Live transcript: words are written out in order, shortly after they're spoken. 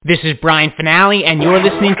This is Brian Finale, and you're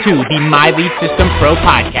listening to the My Lead System Pro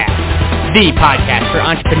podcast, the podcast for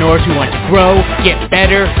entrepreneurs who want to grow, get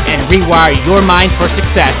better, and rewire your mind for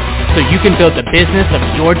success so you can build the business of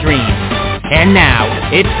your dreams. And now,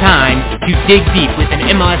 it's time to dig deep with an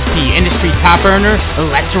MLSP industry top earner.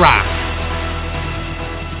 Let's rock.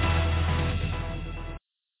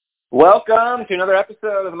 Welcome to another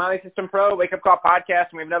episode of the My Lead System Pro Wake Up Call podcast.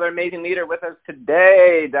 And we have another amazing leader with us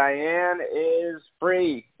today. Diane is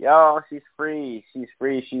free. Y'all, she's free. She's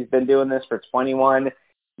free. She's been doing this for 21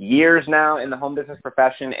 years now in the home business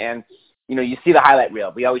profession. And, you know, you see the highlight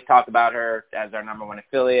reel. We always talk about her as our number one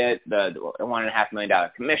affiliate, the $1.5 million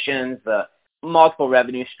commissions, the multiple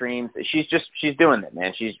revenue streams. She's doing it,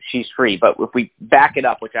 man. She's free. But if we back it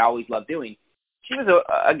up, which I always love doing, she was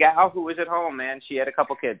a gal who was at home, man. She had a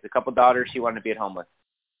couple kids, a couple daughters she wanted to be at home with.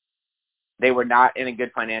 They were not in a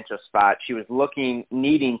good financial spot. She was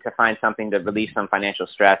needing to find something to release some financial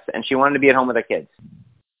stress, and she wanted to be at home with her kids.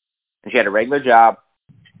 And she had a regular job.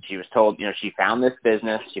 She was told, you know, she found this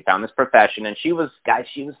business, she found this profession, and she was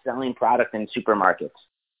selling product in supermarkets,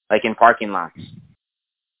 like in parking lots.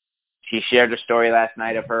 She shared her story last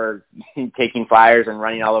night of her taking flyers and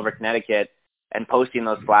running all over Connecticut and posting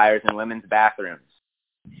those flyers in women's bathrooms.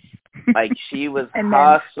 Like, she was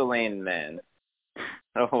hustling, man.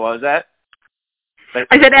 Oh, what was that?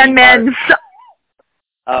 I said, and men.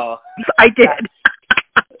 Oh. I did.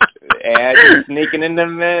 And you're sneaking into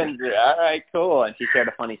men's. All right, cool. And she shared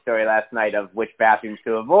a funny story last night of which bathrooms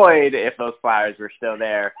to avoid if those flyers were still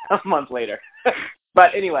there a month later.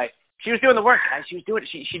 But anyway, she was doing the work, guys. She was doing it.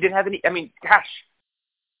 She didn't have any, I mean, gosh.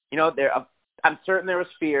 You know, I'm certain there was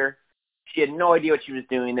fear. She had no idea what she was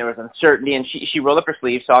doing. There was uncertainty, and she rolled up her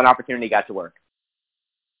sleeves, saw an opportunity, got to work,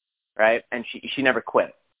 right? And she never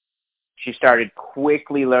quit. She started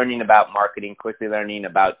quickly learning about marketing, quickly learning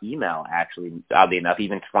about email, actually, oddly enough,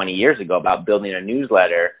 even 20 years ago, about building a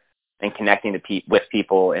newsletter and connecting with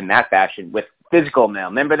people in that fashion with physical mail.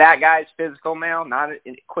 Remember that, guys? Physical mail, not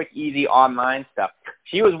quick, easy online stuff.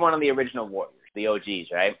 She was one of the original warriors, the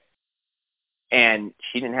OGs, right? And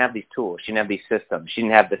she didn't have these tools. She didn't have these systems. She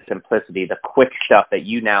didn't have the simplicity, the quick stuff that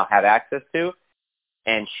you now have access to.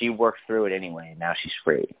 And she worked through it anyway. Now she's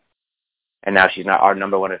free. And now she's not our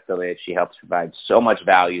number one affiliate. She helps provide so much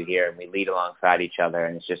value here, and we lead alongside each other.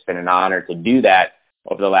 And it's just been an honor to do that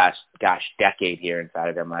over the last, decade here inside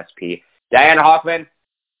of MLSP. Diane Hochman,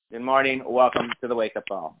 good morning. Welcome to the Wake Up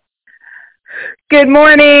Call. Good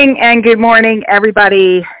morning, and good morning,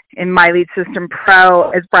 everybody in My Lead System Pro.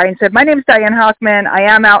 As Brian said, my name is Diane Hochman. I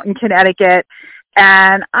am out in Connecticut,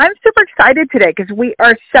 and I'm super excited today because we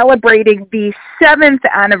are celebrating the 7th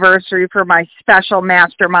anniversary for my special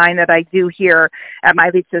mastermind that I do here at My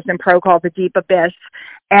Lead System Pro called The Deep Abyss.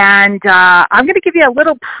 And I'm going to give you a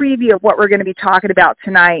little preview of what we're going to be talking about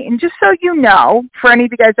tonight. And just so you know, for any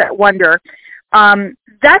of you guys that wonder,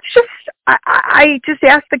 that's just, I just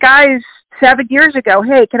asked the guys 7 years ago,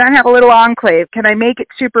 hey, can I have a little enclave? Can I make it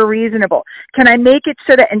super reasonable? Can I make it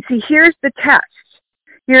so that, and see, here's the test.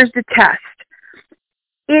 Here's the test.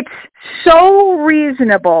 It's so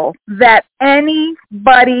reasonable that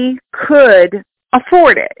anybody could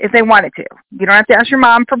afford it if they wanted to. You don't have to ask your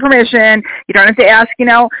mom for permission. You don't have to ask,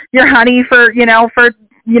 your honey for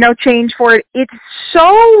change for it. It's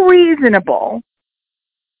so reasonable.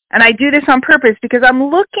 And I do this on purpose because I'm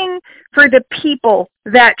looking for the people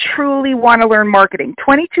that truly want to learn marketing.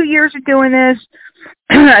 22 years of doing this.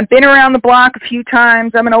 I've been around the block a few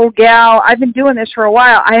times. I'm an old gal. I've been doing this for a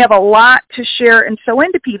while. I have a lot to share and sow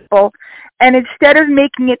into people. And instead of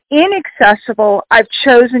making it inaccessible, I've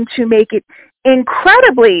chosen to make it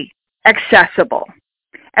incredibly accessible.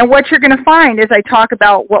 And what you're going to find as I talk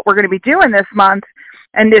about what we're going to be doing this month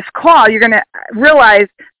and this call, you're going to realize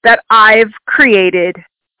that I've created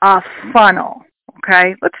a funnel.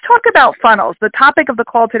 Okay, let's talk about funnels. The topic of the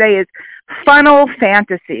call today is funnel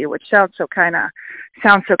fantasy, which sounds so kind of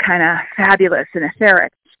fabulous and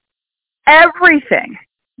etheric. Everything.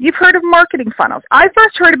 You've heard of marketing funnels. I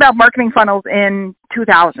first heard about marketing funnels in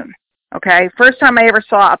 2000. Okay, first time I ever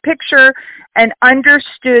saw a picture and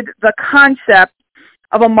understood the concept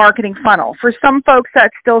of a marketing funnel. For some folks,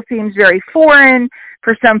 that still seems very foreign.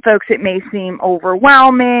 For some folks, it may seem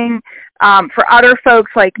overwhelming. For other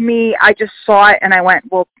folks like me, I just saw it and I went,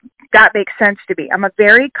 well, that makes sense to me. I'm a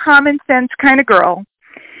very common sense kind of girl,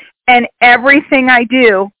 and everything I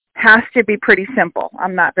do has to be pretty simple.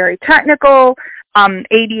 I'm not very technical.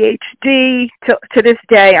 ADHD. To this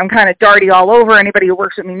day, I'm kind of darty all over. Anybody who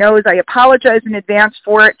works with me knows I apologize in advance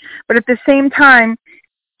for it. But at the same time,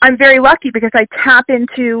 I'm very lucky because I tap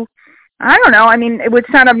into I don't know, I mean, it would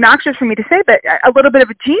sound obnoxious for me to say, but a little bit of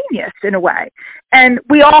a genius in a way. And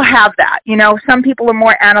we all have that. You know, some people are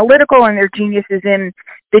more analytical and their genius is in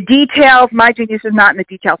the details. My genius is not in the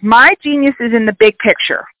details. My genius is in the big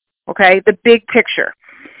picture, okay, the big picture.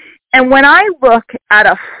 And when I look at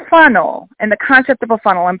a funnel and the concept of a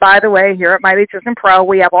funnel, and by the way, here at My Lead System Pro,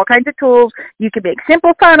 we have all kinds of tools. You can make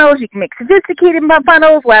simple funnels. You can make sophisticated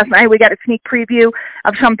funnels. Last night we got a sneak preview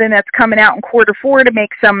of something that's coming out in Q4 to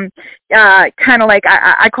make some kind of like,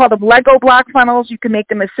 I call them Lego block funnels. You can make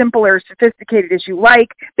them as simple or as sophisticated as you like.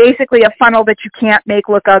 Basically a funnel that you can't make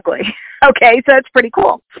look ugly. Okay, so that's pretty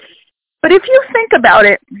cool. But if you think about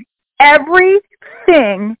it,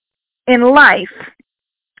 everything in life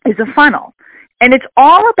is a funnel. And it's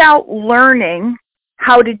all about learning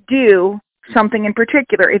how to do something in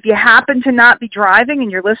particular. If you happen to not be driving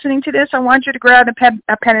and you're listening to this, I want you to grab a pen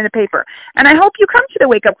and a paper. And I hope you come to the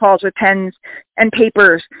wake-up calls with pens and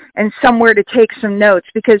papers and somewhere to take some notes,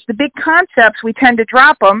 because the big concepts, we tend to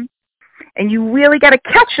drop them, and you really got to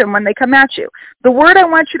catch them when they come at you. The word I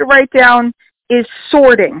want you to write down is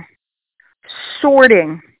sorting.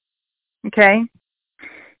 Sorting. Okay?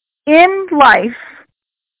 In life,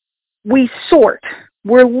 we sort.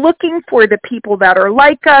 We're looking for the people that are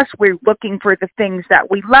like us. We're looking for the things that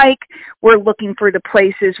we like. We're looking for the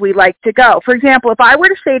places we like to go. For example, if I were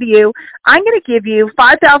to say to you, I'm going to give you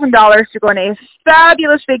 $5,000 to go on a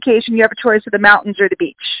fabulous vacation, you have a choice of the mountains or the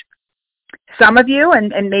beach. Some of you,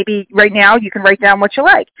 and maybe right now, you can write down what you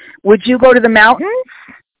like. Would you go to the mountains?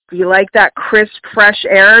 Do you like that crisp, fresh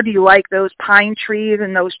air? Do you like those pine trees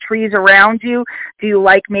and those trees around you? Do you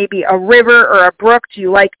like maybe a river or a brook? Do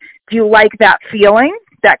you like that feeling,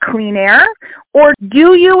 that clean air? Or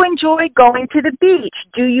do you enjoy going to the beach?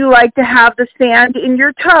 Do you like to have the sand in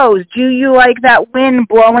your toes? Do you like that wind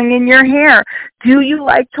blowing in your hair? Do you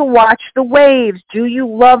like to watch the waves? Do you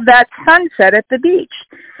love that sunset at the beach?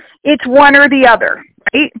 It's one or the other,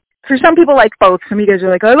 right? For some people, like both. Some of you guys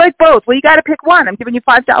are like, I like both. Well, you got to pick one. I'm giving you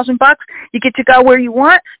 $5,000. You get to go where you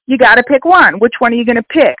want. You got to pick one. Which one are you going to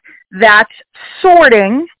pick? That's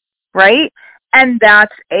sorting, right? And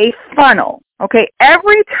that's a funnel, okay?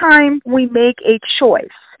 Every time we make a choice,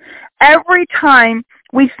 every time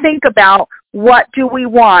we think about what do we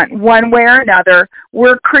want one way or another,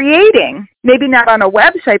 we're creating, maybe not on a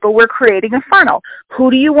website, but we're creating a funnel.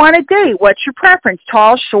 Who do you want to date? What's your preference?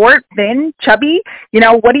 Tall, short, thin, chubby? You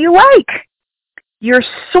know, what do you like? You're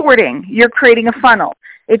sorting. You're creating a funnel.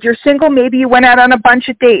 If you're single, maybe you went out on a bunch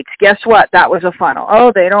of dates. Guess what? That was a funnel.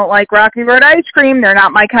 Oh, they don't like Rocky Road ice cream. They're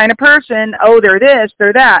not my kind of person. Oh, they're this,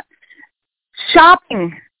 they're that.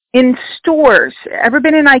 Shopping in stores. Ever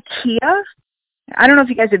been in IKEA? I don't know if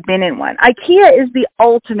you guys have been in one. IKEA is the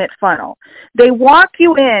ultimate funnel. They walk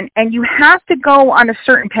you in, and you have to go on a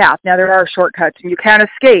certain path. Now, there are shortcuts, and you can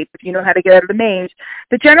escape if you know how to get out of the maze.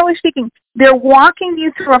 But generally speaking, they're walking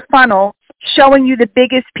you through a funnel, showing you the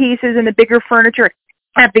biggest pieces and the bigger furniture.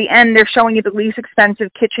 At the end, they're showing you the least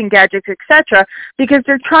expensive kitchen gadgets, etc., because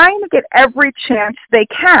they're trying to get every chance they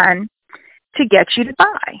can to get you to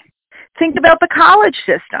buy. Think about the college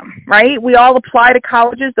system, right? We all apply to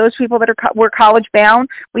colleges. Those people that were college bound,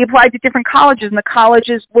 we applied to different colleges, and the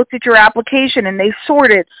colleges looked at your application, and they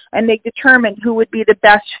sorted, and they determined who would be the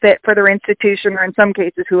best fit for their institution, or in some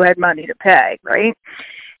cases, who had money to pay, right?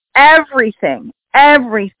 Everything is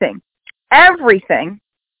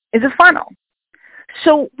a funnel.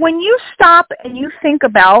 So when you stop and you think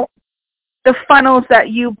about the funnels that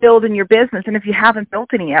you build in your business, and if you haven't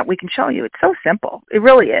built any yet, we can show you. It's so simple. It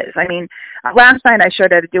really is. I mean, last night I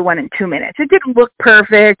showed how to do one in 2 minutes. It didn't look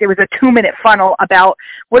perfect. It was a 2-minute funnel about,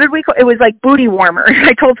 what did we call it? It was like booty warmers.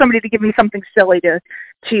 I told somebody to give me something silly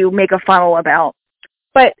to make a funnel about.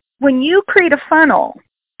 But when you create a funnel,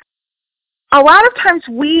 a lot of times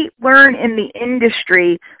we learn in the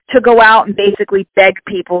industry to go out and basically beg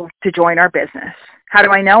people to join our business. How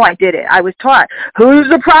do I know? I did it. I was taught. Who's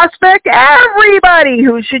the prospect? Everybody.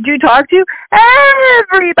 Who should you talk to?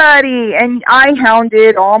 Everybody. And I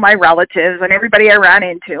hounded all my relatives and everybody I ran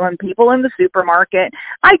into and people in the supermarket.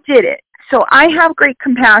 I did it. So I have great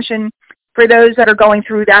compassion for those that are going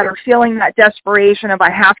through that or feeling that desperation of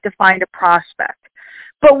I have to find a prospect.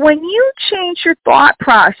 But when you change your thought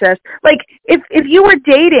process, like if you were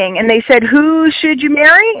dating and they said, who should you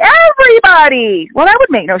marry? Everybody. Well, that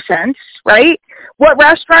would make no sense, right? What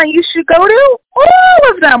restaurant you should go to?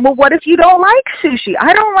 All of them. Well, what if you don't like sushi?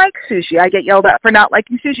 I don't like sushi. I get yelled at for not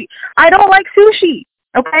liking sushi. I don't like sushi.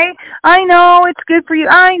 Okay? I know it's good for you.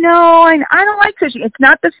 I know. I don't like sushi. It's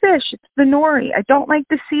not the fish. It's the nori. I don't like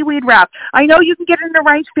the seaweed wrap. I know you can get it in the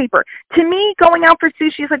rice paper. To me, going out for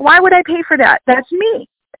sushi is like, why would I pay for that? That's me.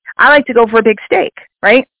 I like to go for a big steak,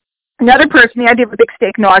 right? Another person, the idea of a big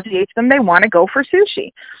steak nauseates them. They want to go for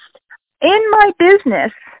sushi. In my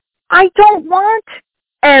business, I don't want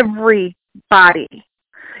everybody.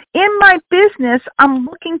 In my business, I'm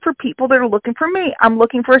looking for people that are looking for me. I'm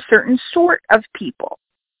looking for a certain sort of people.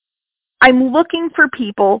 I'm looking for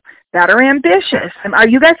people that are ambitious. And are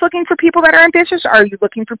you guys looking for people that are ambitious? Are you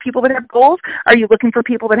looking for people that have goals? Are you looking for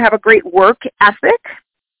people that have a great work ethic?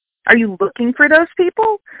 Are you looking for those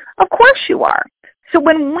people? Of course you are. So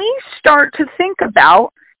when we start to think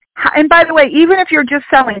about, and by the way, even if you're just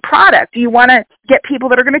selling product, do you want to get people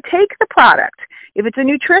that are going to take the product? If it's a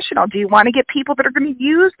nutritional, do you want to get people that are going to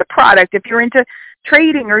use the product? If you're into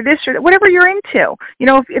trading or this or whatever you're into,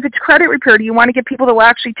 if it's credit repair, do you want to get people that will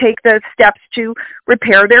actually take the steps to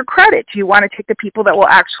repair their credit? Do you want to take the people that will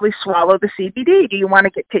actually swallow the CBD? Do you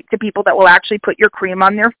want to take the people that will actually put your cream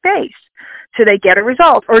on their face so they get a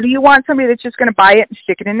result? Or do you want somebody that's just going to buy it and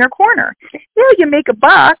stick it in their corner? Yeah, you make a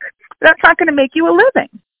buck, but that's not going to make you a living.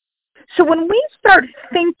 So when we start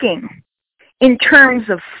thinking in terms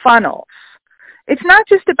of funnels, it's not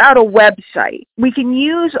just about a website. We can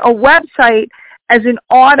use a website as an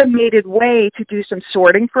automated way to do some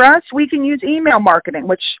sorting for us. We can use email marketing,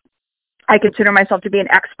 which I consider myself to be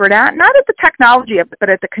an expert at, not at the technology of it, but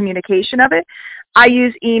at the communication of it. I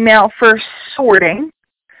use email for sorting,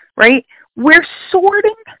 right? We're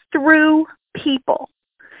sorting through people,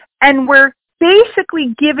 and we're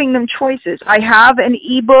basically giving them choices. I have an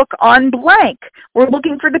ebook on blank. We're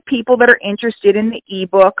looking for the people that are interested in the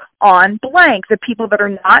ebook on blank. The people that are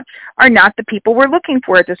not the people we're looking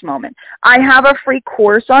for at this moment. I have a free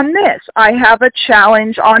course on this. I have a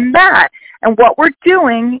challenge on that. And what we're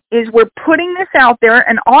doing is we're putting this out there,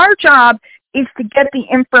 and our job is to get the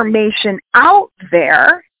information out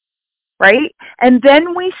there, right? And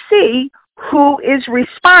then we see who is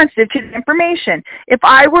responsive to the information. If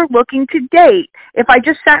I were looking to date, if I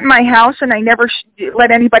just sat in my house and I never let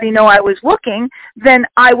anybody know I was looking, then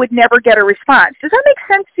I would never get a response. Does that make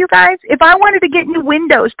sense to you guys? If I wanted to get new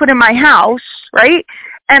windows put in my house, right,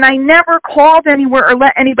 and I never called anywhere or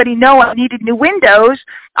let anybody know I needed new windows,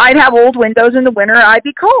 I'd have old windows in the winter, I'd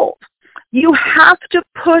be cold. You have to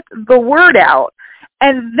put the word out,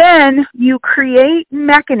 and then you create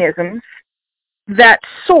mechanisms that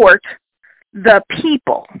sort the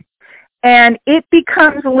people. And it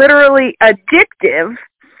becomes literally addictive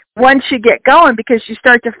once you get going, because you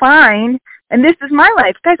start to find, and this is my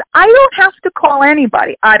life, guys, I don't have to call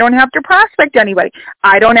anybody. I don't have to prospect anybody.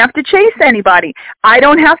 I don't have to chase anybody. I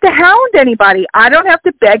don't have to hound anybody. I don't have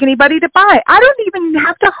to beg anybody to buy. I don't even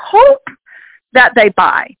have to hope that they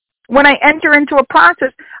buy. When I enter into a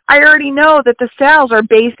process, I already know that the sales are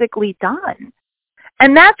basically done.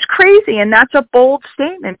 And that's crazy, and that's a bold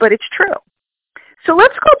statement, but it's true. So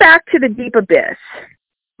let's go back to the deep abyss.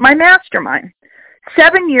 My mastermind.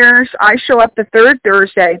 7 years, I show up the third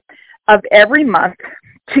Thursday of every month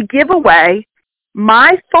to give away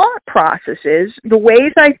my thought processes, the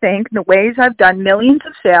ways I think, the ways I've done millions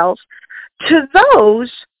of sales, to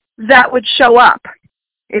those that would show up.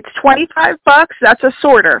 It's $25. That's a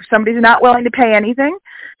sorter. If somebody's not willing to pay anything,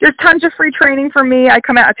 there's tons of free training for me. I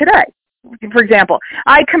come out today. For example,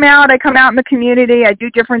 I come out in the community, I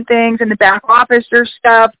do different things in the back office, there's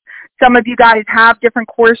stuff. Some of you guys have different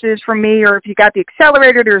courses from me, or if you got the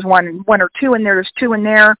accelerator, there's one or two in there, there's two in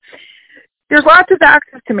there. There's lots of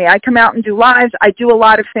access to me. I come out and do lives. I do a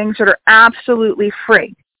lot of things that are absolutely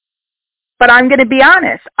free. But I'm going to be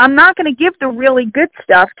honest, I'm not going to give the really good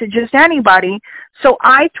stuff to just anybody, so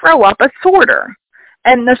I throw up a sorter.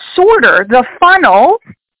 And the sorter, the funnel,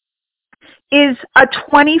 is a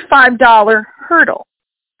 $25 hurdle.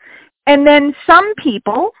 And then some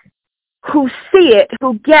people who see it,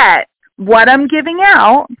 who get what I'm giving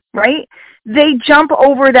out, right, they jump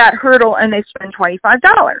over that hurdle and they spend $25.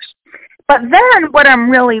 But then what I'm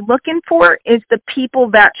really looking for is the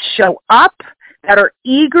people that show up, that are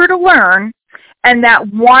eager to learn, and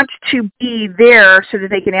that want to be there so that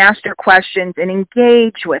they can ask their questions and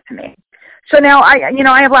engage with me. So now I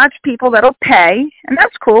have lots of people that'll pay, and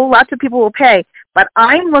that's cool. Lots of people will pay. But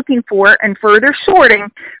I'm looking for, and further sorting,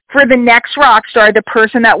 for the next rock star, the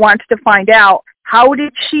person that wants to find out, how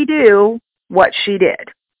did she do what she did?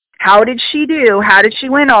 How did she do? How did she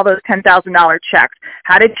win all those $10,000 checks?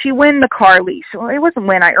 How did she win the car lease? Well, it wasn't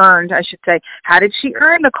win, I earned, I should say. How did she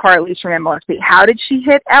earn the car lease from MLSP? How did she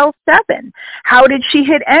hit L7? How did she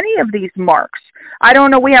hit any of these marks? I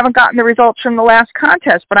don't know. We haven't gotten the results from the last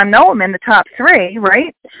contest, but I know I'm in the top 3,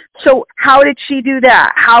 right? So how did she do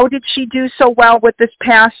that? How did she do so well with this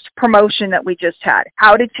past promotion that we just had?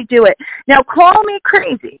 How did she do it? Now, call me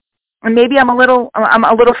crazy, and maybe I'm a little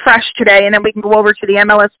fresh today, and then we can go over to the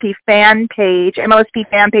MLSP fan page,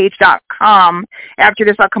 MLSPfanpage.com. After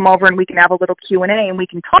this, I'll come over and we can have a little Q&A and we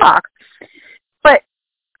can talk. But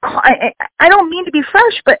I don't mean to be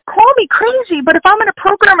fresh, but call me crazy, but if I'm in a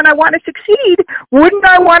program and I want to succeed, wouldn't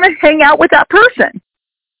I want to hang out with that person?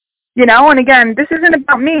 You know, and again, this isn't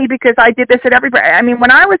about me because I did this at everybody. I mean, when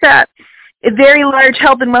I was at a very large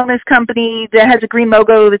health and wellness company that has a green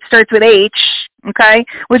logo that starts with H, okay,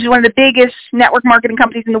 which is one of the biggest network marketing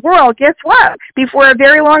companies in the world, guess what? Before a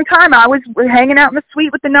very long time, I was hanging out in the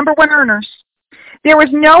suite with the number one earners. There was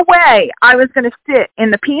no way I was going to sit in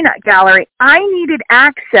the peanut gallery. I needed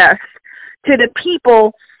access to the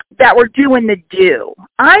people that were doing the do.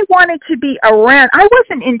 I wanted to be around. I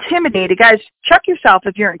wasn't intimidated. Guys, check yourself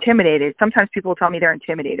if you're intimidated. Sometimes people will tell me they're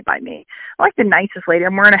intimidated by me. I'm like the nicest lady.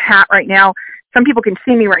 I'm wearing a hat right now. Some people can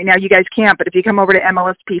see me right now. You guys can't, but if you come over to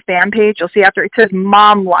MLSP fan page, you'll see after it says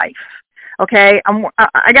Mom Life. Okay?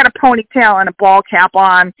 I got a ponytail and a ball cap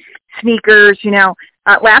on, sneakers, you know.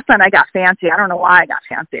 Last night I got fancy. I don't know why I got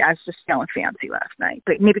fancy. I was just feeling fancy last night.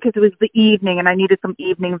 But maybe because it was the evening and I needed some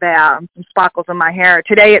evening some sparkles in my hair.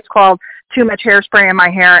 Today it's called too much hairspray in my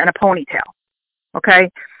hair and a ponytail. Okay?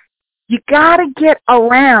 You got to get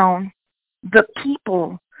around the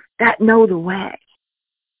people that know the way.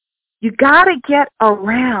 You got to get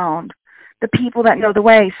around the people that know the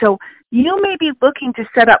way. So you may be looking to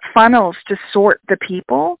set up funnels to sort the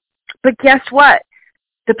people, but guess what?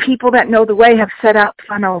 The people that know the way have set up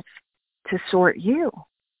funnels to sort you.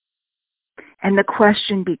 And the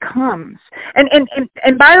question becomes, and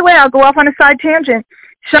by the way, I'll go off on a side tangent.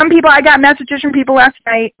 Some people, I got messages from people last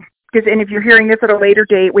night, and if you're hearing this at a later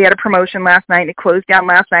date, we had a promotion last night, and it closed down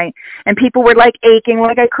last night, and people were like aching,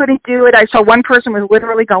 like I couldn't do it. I saw one person was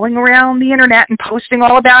literally going around the internet and posting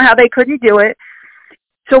all about how they couldn't do it.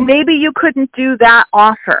 So maybe you couldn't do that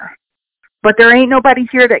offer. But there ain't nobody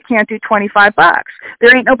here that can't do $25.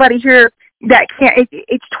 There ain't nobody here that can't.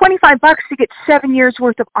 It's $25 to get 7 years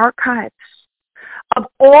worth of archives of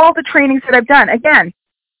all the trainings that I've done. Again,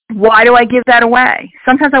 why do I give that away?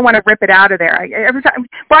 Sometimes I want to rip it out of there. Every time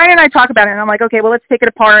Brian and I talk about it, and I'm like, okay, well, let's take it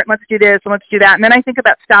apart. Let's do this and let's do that. And then I think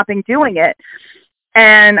about stopping doing it.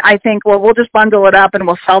 And I think, well, we'll just bundle it up and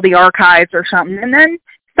we'll sell the archives or something. And then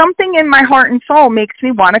something in my heart and soul makes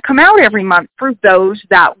me want to come out every month for those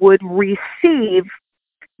that would receive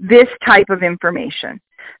this type of information,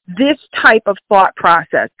 this type of thought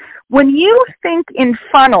process. When you think in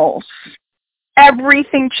funnels,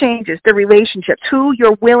 everything changes, the relationships, who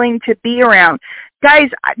you're willing to be around. Guys,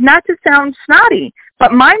 not to sound snotty,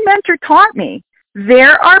 but my mentor taught me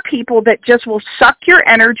there are people that just will suck your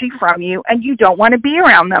energy from you and you don't want to be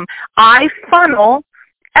around them. I funnel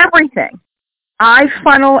everything. I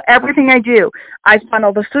funnel everything I do. I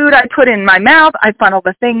funnel the food I put in my mouth. I funnel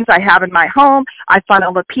the things I have in my home. I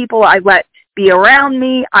funnel the people I let be around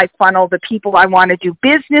me. I funnel the people I want to do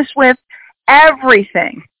business with.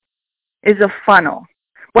 Everything is a funnel.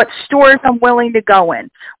 What stores I'm willing to go in.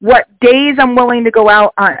 What days I'm willing to go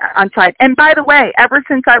out on site. And by the way, ever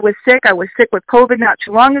since I was sick with COVID not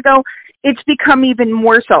too long ago, it's become even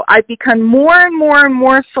more so. I've become more and more and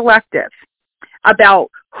more selective about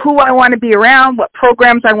who I want to be around, what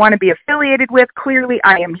programs I want to be affiliated with. Clearly,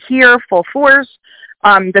 I am here full force.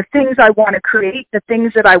 The things I want to create, the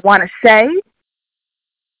things that I want to say.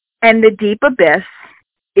 And the Deep Abyss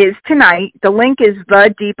is tonight. The link is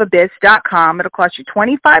thedeepabyss.com. It'll cost you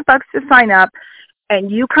 $25 to sign up. And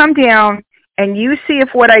you come down and you see if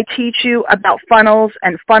what I teach you about funnels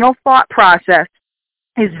and funnel thought process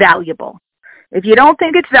is valuable. If you don't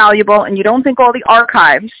think it's valuable and you don't think all the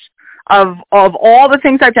archives of all the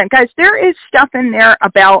things I've done. Guys, there is stuff in there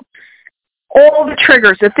about all the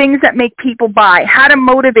triggers, the things that make people buy, how to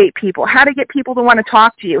motivate people, how to get people to want to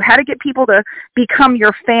talk to you, how to get people to become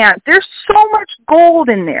your fans. There's so much gold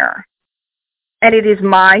in there. And it is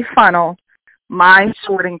my funnel, my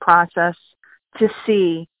sorting process to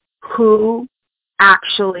see who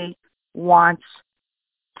actually wants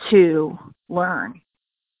to learn.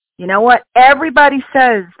 You know what? Everybody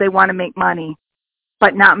says they want to make money,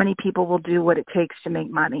 but not many people will do what it takes to make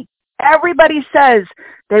money. Everybody says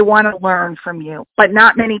they want to learn from you, but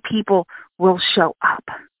not many people will show up.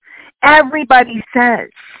 Everybody says,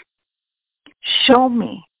 show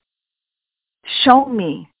me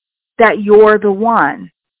that you're the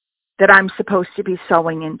one that I'm supposed to be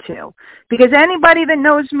sowing into. Because anybody that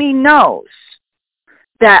knows me knows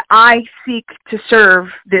that I seek to serve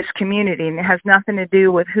this community, and it has nothing to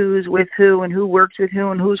do with who's with who and who works with who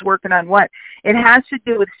and who's working on what. It has to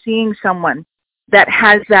do with seeing someone that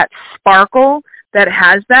has that sparkle, that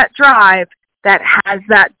has that drive, that has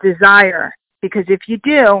that desire. Because if you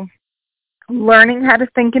do, learning how to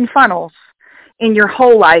think in funnels in your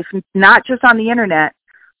whole life, not just on the internet,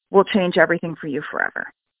 will change everything for you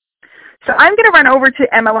forever. So I'm going to run over to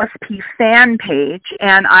MLSP fan page,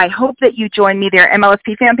 and I hope that you join me there,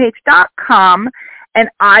 MLSPfanpage.com, and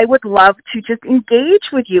I would love to just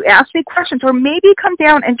engage with you, ask me questions, or maybe come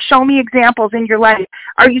down and show me examples in your life.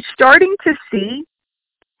 Are you starting to see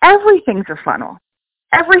everything's a funnel?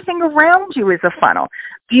 Everything around you is a funnel.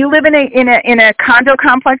 Do you live in a condo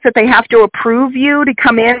complex that they have to approve you to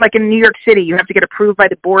come in? Like in New York City, you have to get approved by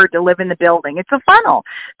the board to live in the building. It's a funnel.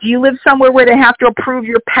 Do you live somewhere where they have to approve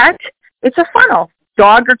your pet? It's a funnel.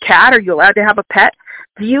 Dog or cat, are you allowed to have a pet?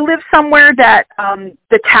 Do you live somewhere that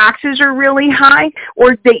the taxes are really high,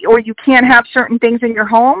 or you can't have certain things in your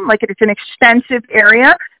home, like it's an expensive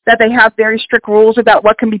area that they have very strict rules about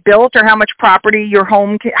what can be built or how much property your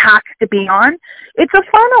home has to be on? It's a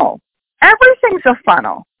funnel. Everything's a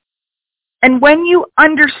funnel. And when you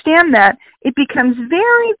understand that, it becomes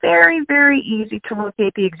very, very, very easy to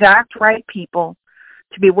locate the exact right people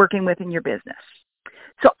to be working with in your business.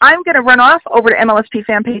 So I'm going to run off over to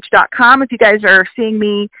MLSPfanpage.com. If you guys are seeing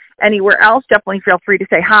me anywhere else, definitely feel free to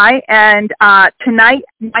say hi. And tonight,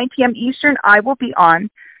 9 p.m. Eastern, I will be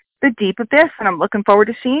on The Deep Abyss, and I'm looking forward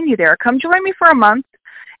to seeing you there. Come join me for a month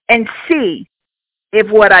and see if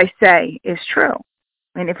what I say is true.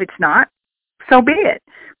 And if it's not, so be it.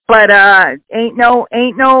 But ain't no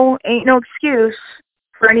excuse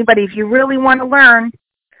for anybody. If you really want to learn,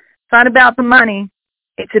 it's not about the money.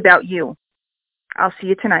 It's about you. I'll see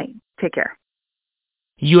you tonight. Take care.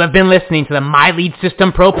 You have been listening to the My Lead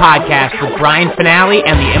System Pro podcast with Brian Finale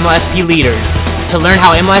and the MLSP leaders. To learn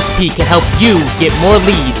how MLSP can help you get more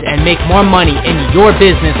leads and make more money in your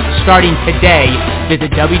business starting today,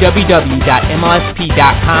 visit www.mlsp.com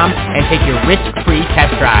and take your risk-free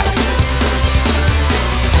test drive.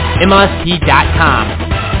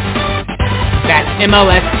 MLSP.com. That's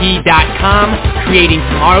MLSP.com, creating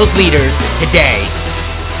tomorrow's leaders today.